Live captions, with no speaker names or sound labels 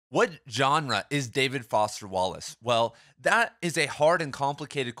What genre is David Foster Wallace? Well, that is a hard and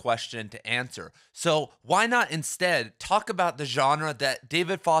complicated question to answer. So, why not instead talk about the genre that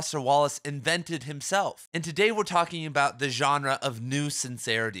David Foster Wallace invented himself? And today we're talking about the genre of new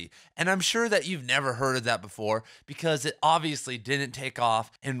sincerity. And I'm sure that you've never heard of that before because it obviously didn't take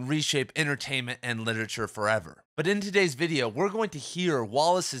off and reshape entertainment and literature forever. But in today's video, we're going to hear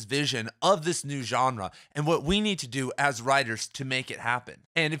Wallace's vision of this new genre and what we need to do as writers to make it happen.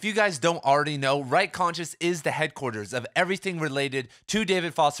 And if you guys don't already know, Right Conscious is the headquarters of everything related to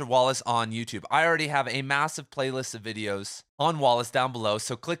David Foster Wallace on YouTube. I already have a massive playlist of videos on Wallace down below,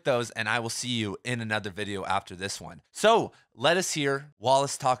 so click those and I will see you in another video after this one. So let us hear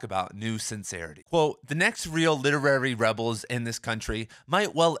Wallace talk about new sincerity. Quote, "The next real literary rebels in this country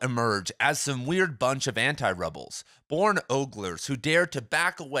might well emerge as some weird bunch of anti-rebels, born oglers who dare to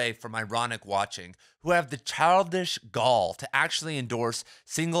back away from ironic watching, who have the childish gall to actually endorse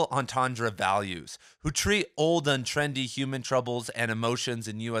single entendre values, who treat old untrendy human troubles and emotions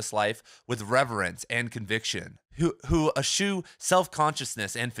in US life with reverence and conviction, who eschew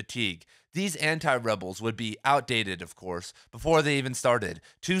self-consciousness and fatigue. These anti-rebels would be outdated, of course, before they even started,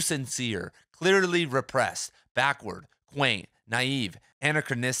 too sincere, clearly repressed, backward, quaint, naive,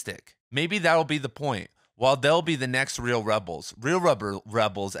 anachronistic. Maybe that'll be the point. While they'll be the next real rebels. Real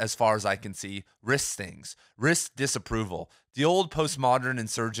rebels, as far as I can see, risk things, risk disapproval. The old postmodern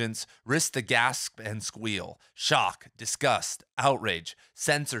insurgents risk the gasp and squeal, shock, disgust, outrage,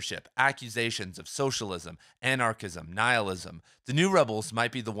 censorship, accusations of socialism, anarchism, nihilism. The new rebels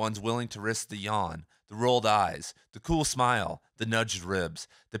might be the ones willing to risk the yawn, the rolled eyes, the cool smile, the nudged ribs,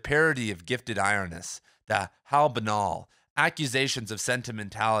 the parody of gifted ironists, the how banal, accusations of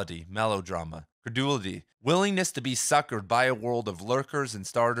sentimentality, melodrama, credulity, willingness to be suckered by a world of lurkers and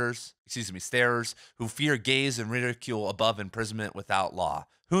starers who fear gaze and ridicule above imprisonment without law.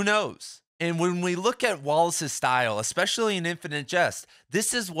 Who knows? And when we look at Wallace's style, especially in Infinite Jest,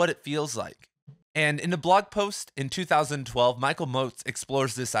 this is what it feels like. And in a blog post in 2012, Michael Motes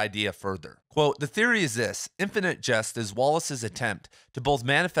explores this idea further. Quote, "The theory is this: Infinite Jest is Wallace's attempt to both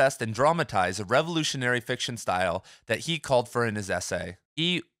manifest and dramatize a revolutionary fiction style that he called for in his essay,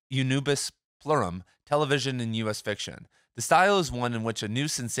 Unibus Pluram, Television in U.S. Fiction. The style is one in which a new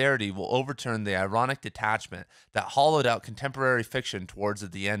sincerity will overturn the ironic detachment that hollowed out contemporary fiction towards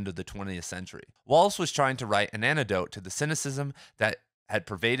the end of the 20th century. Wallace was trying to write an antidote to the cynicism that had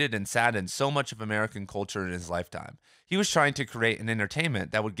pervaded and saddened so much of American culture in his lifetime. He was trying to create an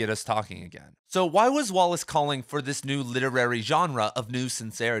entertainment that would get us talking again." So why was Wallace calling for this new literary genre of new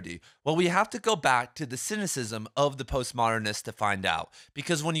sincerity? Well, we have to go back to the cynicism of the postmodernists to find out.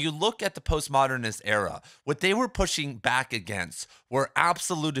 Because when you look at the postmodernist era, what they were pushing back against were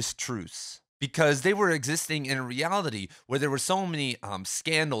absolutist truths. Because they were existing in a reality where there were so many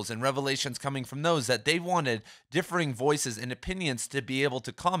scandals and revelations coming from those that they wanted differing voices and opinions to be able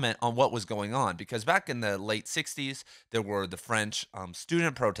to comment on what was going on. Because back in the late 60s, there were the French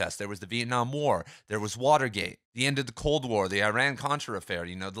student protests, there was the Vietnam War, there was Watergate, the end of the Cold War, the Iran-Contra affair,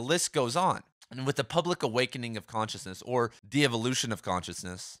 the list goes on. And with the public awakening of consciousness or de-evolution of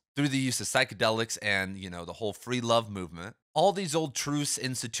consciousness through the use of psychedelics and, the whole free love movement, all these old truths,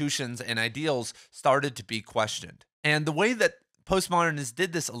 institutions, and ideals started to be questioned. And the way that postmodernists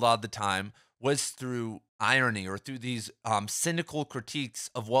did this a lot of the time was through irony or through these cynical critiques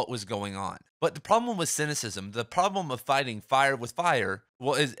of what was going on. But the problem with cynicism, the problem of fighting fire with fire,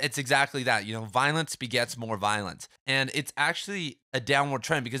 well, it's exactly that. Violence begets more violence. And it's actually a downward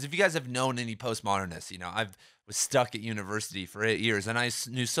trend because if you guys have known any postmodernists, I was stuck at university for 8 years and I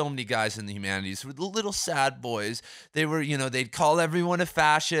knew so many guys in the humanities who were the little sad boys. They were, they'd call everyone a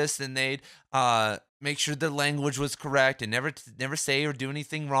fascist and they'd make sure the language was correct and never say or do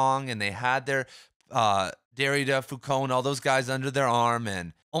anything wrong. And they had their Derrida, Foucault, and all those guys under their arm,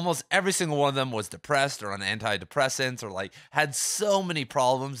 and almost every single one of them was depressed or on antidepressants or had so many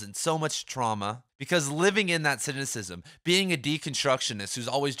problems and so much trauma because living in that cynicism, being a deconstructionist who's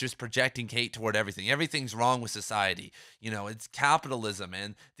always just projecting hate toward everything. Everything's wrong with society. It's capitalism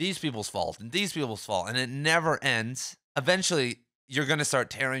and these people's fault and these people's fault, and it never ends. Eventually, you're going to start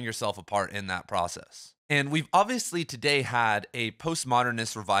tearing yourself apart in that process. And we've obviously today had a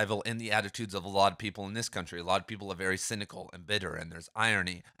postmodernist revival in the attitudes of a lot of people in this country. A lot of people are very cynical and bitter, and there's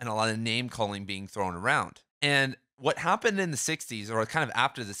irony and a lot of name calling being thrown around. And what happened in the 60s, or kind of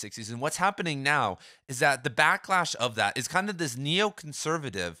after the 60s, and what's happening now is that the backlash of that is kind of this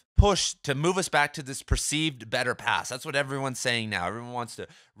neoconservative push to move us back to this perceived better past. That's what everyone's saying now. Everyone wants to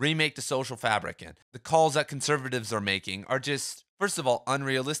remake the social fabric, and the calls that conservatives are making are just First of all,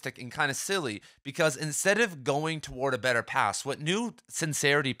 unrealistic and kind of silly because instead of going toward a better past, what new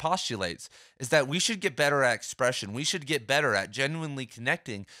sincerity postulates is that we should get better at expression. We should get better at genuinely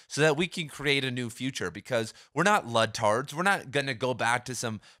connecting so that we can create a new future because we're not ludtards. We're not going to go back to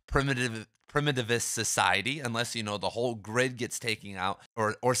some primitivist society unless the whole grid gets taken out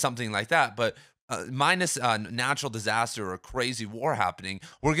or something like that. But minus natural disaster or crazy war happening,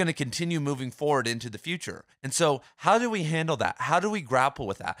 we're going to continue moving forward into the future. And so, how do we handle that? How do we grapple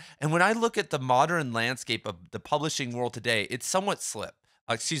with that? And when I look at the modern landscape of the publishing world today, it's somewhat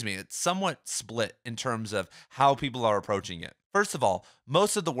it's somewhat split in terms of how people are approaching it. First of all,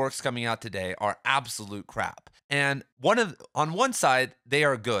 most of the works coming out today are absolute crap. And on one side, they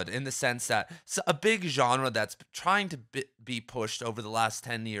are good in the sense that a big genre that's trying to be pushed over the last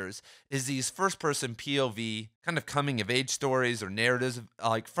 10 years is these first-person POV kind of coming-of-age stories or narratives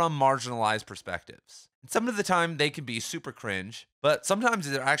like from marginalized perspectives. And some of the time they can be super cringe, but sometimes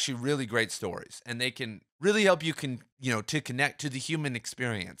they're actually really great stories and they can really help you to connect to the human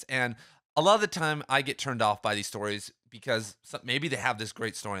experience. And a lot of the time I get turned off by these stories because maybe they have this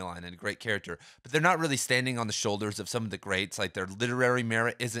great storyline and a great character, but they're not really standing on the shoulders of some of the greats. Like their literary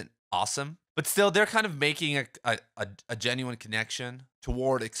merit isn't awesome, but still they're kind of making a genuine connection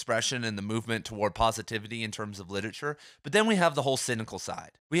toward expression and the movement toward positivity in terms of literature. But then we have the whole cynical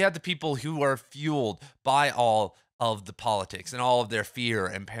side. We have the people who are fueled by all of the politics and all of their fear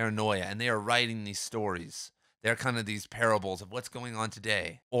and paranoia, and they are writing these stories. They're kind of these parables of what's going on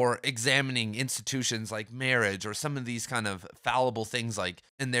today, or examining institutions like marriage or some of these kind of fallible things like,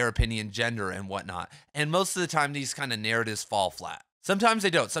 in their opinion, gender and whatnot. And most of the time, these kind of narratives fall flat. Sometimes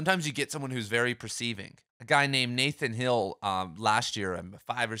they don't. Sometimes you get someone who's very perceiving. A guy named Nathan Hill last year,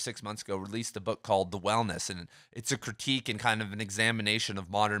 5 or 6 months ago, released a book called The Wellness, and it's a critique and kind of an examination of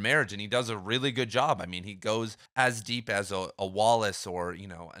modern marriage, and he does a really good job. I mean, he goes as deep as a Wallace or,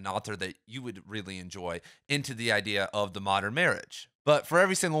 an author that you would really enjoy into the idea of the modern marriage. But for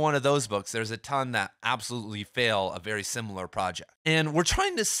every single one of those books, there's a ton that absolutely fail a very similar project. And we're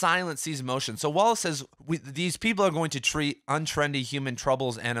trying to silence these emotions. So Wallace says these people are going to treat untrendy human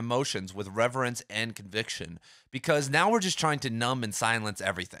troubles and emotions with reverence and conviction because now we're just trying to numb and silence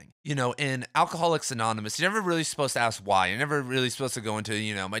everything. In Alcoholics Anonymous, you're never really supposed to ask why. You're never really supposed to go into,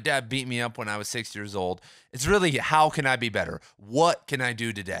 my dad beat me up when I was 6 years old. It's really, how can I be better? What can I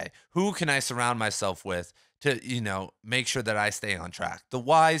do today? Who can I surround myself with to, make sure that I stay on track? The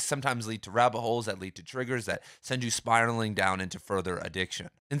whys sometimes lead to rabbit holes that lead to triggers that send you spiraling down into further addiction.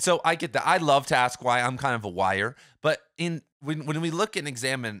 And so I get that. I love to ask why. I'm kind of a whyer. But when we look and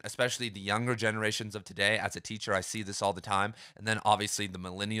examine, especially the younger generations of today, as a teacher, I see this all the time. And then obviously the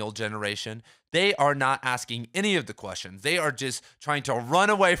millennial generation, they are not asking any of the questions. They are just trying to run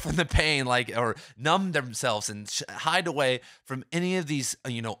away from the pain, or numb themselves and hide away from any of these,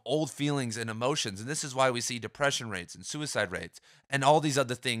 old feelings and emotions. And this is why we see depression rates and suicide rates and all these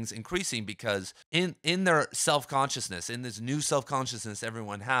other things increasing, because in their self-consciousness, in this new self-consciousness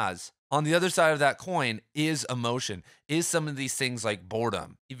everyone has, on the other side of that coin is emotion, is some of these things like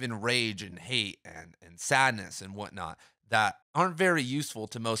boredom, even rage and hate and sadness and whatnot that aren't very useful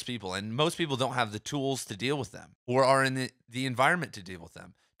to most people. And most people don't have the tools to deal with them or are in the environment to deal with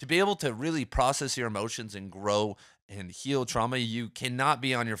them. To be able to really process your emotions and grow and heal trauma, you cannot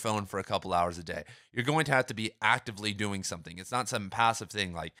be on your phone for a couple hours a day. You're going to have to be actively doing something. It's not some passive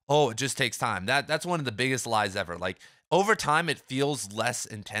thing like, oh, it just takes time. That's one of the biggest lies ever. Like, over time, it feels less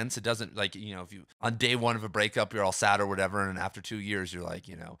intense. It doesn't, like, if you, on day one of a breakup, you're all sad or whatever, and after 2 years, you're like,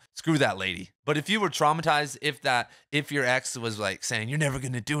 screw that lady. But if you were traumatized, if your ex was like saying, you're never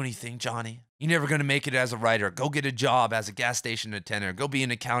going to do anything, Johnny, you're never going to make it as a writer, go get a job as a gas station attendant, go be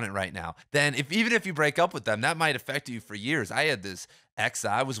an accountant right now, then even if you break up with them, that might affect you for years. I had this ex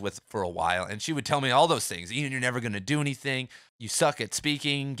that I was with for a while, and she would tell me all those things. Ian, you're never going to do anything. You suck at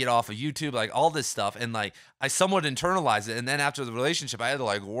speaking, get off of YouTube, like all this stuff. And like, I somewhat internalized it. And then after the relationship, I had to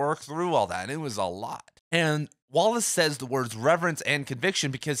like work through all that. And it was a lot. And Wallace says the words reverence and conviction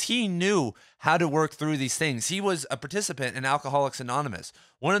because he knew how to work through these things. He was a participant in Alcoholics Anonymous.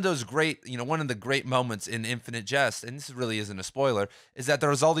 One of those great, one of the great moments in Infinite Jest, and this really isn't a spoiler, is that there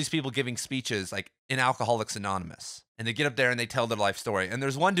was all these people giving speeches like in Alcoholics Anonymous. And they get up there and they tell their life story. And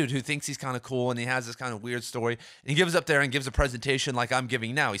there's one dude who thinks he's kind of cool and he has this kind of weird story. And he gives up there and gives a presentation like I'm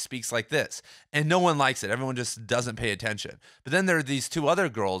giving now. He speaks like this. And no one likes it. Everyone just doesn't pay attention. But then there are these two other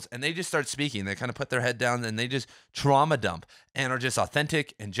girls and they just start speaking. They kind of put their head down and they just trauma dump and are just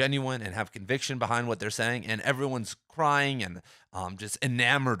authentic and genuine and have conviction behind what they're saying. And everyone's crying and just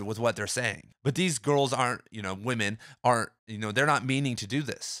enamored with what they're saying. But these girls aren't, women aren't, they're not meaning to do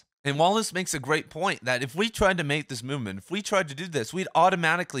this. And Wallace makes a great point that if we tried to make this movement, if we tried to do this, we'd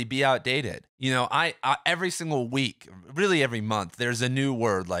automatically be outdated. You know, I every single week, really every month, there's a new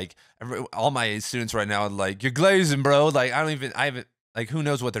word. Like all my students right now are like, "You're glazing, bro." Like I haven't, like who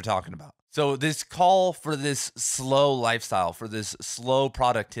knows what they're talking about. So this call for this slow lifestyle, for this slow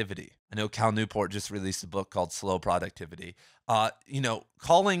productivity. I know Cal Newport just released a book called Slow Productivity. You know,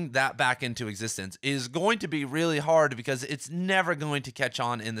 calling that back into existence is going to be really hard because it's never going to catch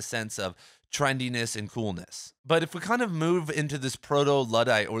on in the sense of trendiness and coolness. But if we kind of move into this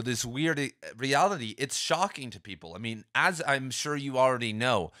proto-Luddite or this weird reality, it's shocking to people. I mean, as I'm sure you already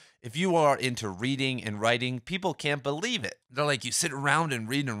know, if you are into reading and writing, people can't believe it. They're like, you sit around and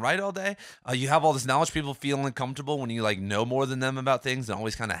read and write all day. You have all this knowledge. People feel uncomfortable when you like know more than them about things and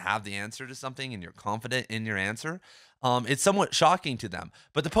always kind of have the answer to something and you're confident in your answer. It's somewhat shocking to them.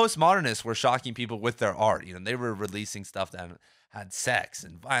 But the postmodernists were shocking people with their art. You know, they were releasing stuff that had sex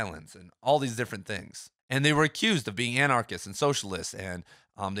and violence and all these different things. And they were accused of being anarchists and socialists, and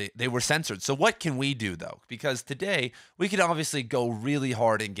they were censored. So what can we do, though? Because today, we could obviously go really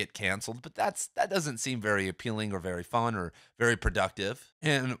hard and get canceled, but that doesn't seem very appealing or very fun or very productive.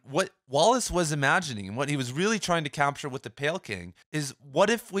 And what Wallace was imagining and what he was really trying to capture with the Pale King is, what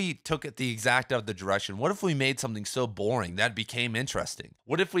if we took it the exact other direction? What if we made something so boring that became interesting?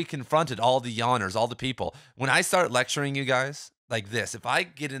 What if we confronted all the yawners, all the people? When I start lecturing you guys, like this, if I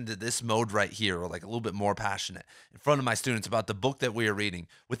get into this mode right here, or like a little bit more passionate in front of my students about the book that we are reading,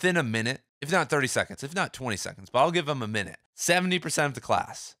 within a minute, if not 30 seconds, if not 20 seconds, but I'll give them a minute, 70% of the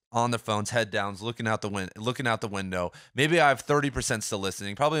class on their phones, head downs, looking out the window. Maybe I have 30% still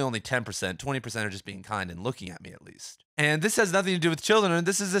listening, probably only 10%, 20% are just being kind and looking at me at least. And this has nothing to do with children, and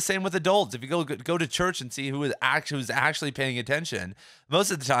this is the same with adults. If you go to church and see who's actually paying attention, most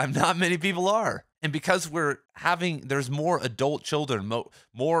of the time, not many people are. And because there's more adult children,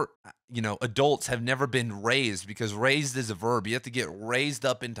 more adults have never been raised, because raised is a verb. You have to get raised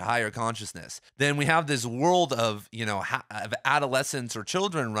up into higher consciousness. Then we have this world of, of adolescents or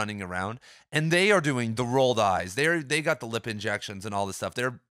children running around, and they are doing the rolled eyes. They got the lip injections and all this stuff.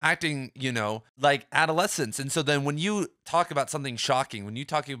 They're acting, like adolescents. And so then when you talk about something shocking, when you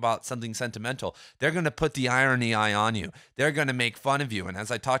talking about something sentimental, they're going to put the irony eye on you. They're going to make fun of you. And as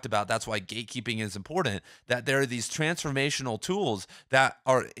I talked about, that's why gatekeeping is important, that there are these transformational tools that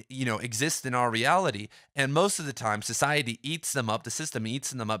are, exist in our reality. And most of the time, society eats them up, the system eats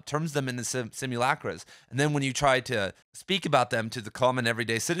them up, turns them into simulacras. And then when you try to speak about them to the common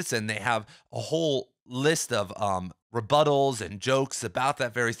everyday citizen, they have a whole list of rebuttals and jokes about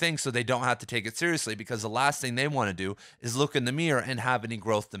that very thing, so they don't have to take it seriously, because the last thing they want to do is look in the mirror and have any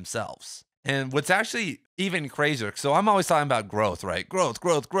growth themselves. And what's actually even crazier, so I'm always talking about growth, right? Growth.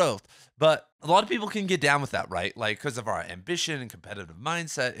 But a lot of people can get down with that, right? Like, because of our ambition and competitive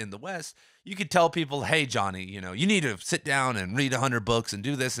mindset in the West, you could tell people, hey, Johnny, you need to sit down and read 100 books and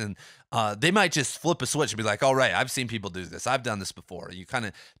do this. And they might just flip a switch and be like, all right, I've seen people do this. I've done this before. You kind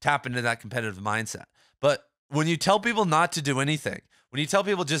of tap into that competitive mindset. But when you tell people not to do anything, when you tell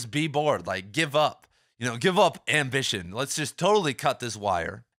people just be bored, like give up, give up ambition. Let's just totally cut this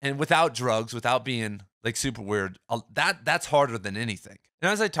wire. And without drugs, without being like super weird, that's harder than anything. And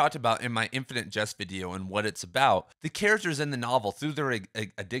as I talked about in my Infinite Jest video and what it's about, the characters in the novel, through their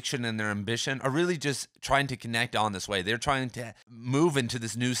addiction and their ambition, are really just trying to connect on this way. They're trying to move into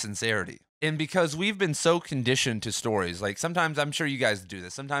this new sincerity. And because we've been so conditioned to stories, like sometimes, I'm sure you guys do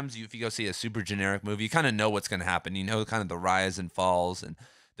this, sometimes if you go see a super generic movie, you kind of know what's going to happen. You know kind of the rise and falls, and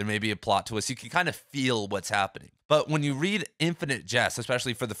there may be a plot twist. You can kind of feel what's happening. But when you read Infinite Jest,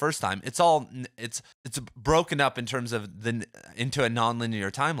 especially for the first time, it's broken up in terms of into a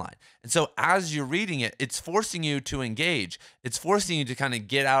nonlinear timeline. And so as you're reading it, it's forcing you to engage. It's forcing you to kind of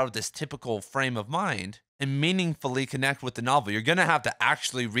get out of this typical frame of mind and meaningfully connect with the novel. You're going to have to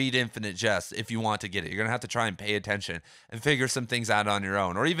actually read Infinite Jest if you want to get it. You're going to have to try and pay attention and figure some things out on your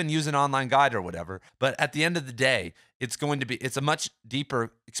own, or even use an online guide or whatever. But at the end of the day, it's a much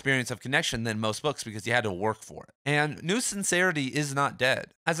deeper experience of connection than most books, because you had to work for it. And New Sincerity is not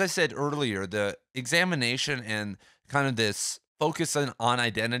dead. As I said earlier, the examination and kind of this focus on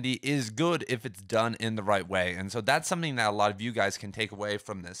identity is good if it's done in the right way. And so that's something that a lot of you guys can take away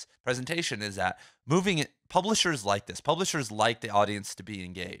from this presentation, is that publishers like this. Publishers like the audience to be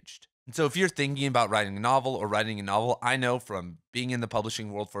engaged. And so if you're thinking about writing a novel, I know from being in the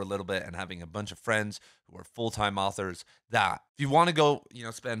publishing world for a little bit and having a bunch of friends who are full-time authors, that if you want to go,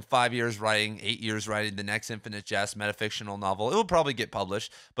 spend 5 years writing, 8 years writing the next Infinite Jest metafictional novel, it will probably get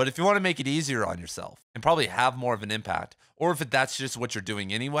published. But if you want to make it easier on yourself and probably have more of an impact, or if that's just what you're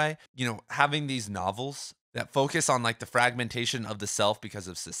doing anyway, having these novels That focus on like the fragmentation of the self because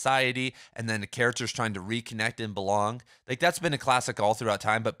of society, and then the characters trying to reconnect and belong. Like that's been a classic all throughout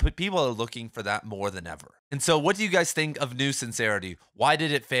time, but people are looking for that more than ever. And so, what do you guys think of New Sincerity? Why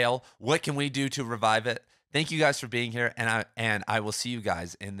did it fail? What can we do to revive it? Thank you guys for being here, and I will see you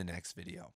guys in the next video.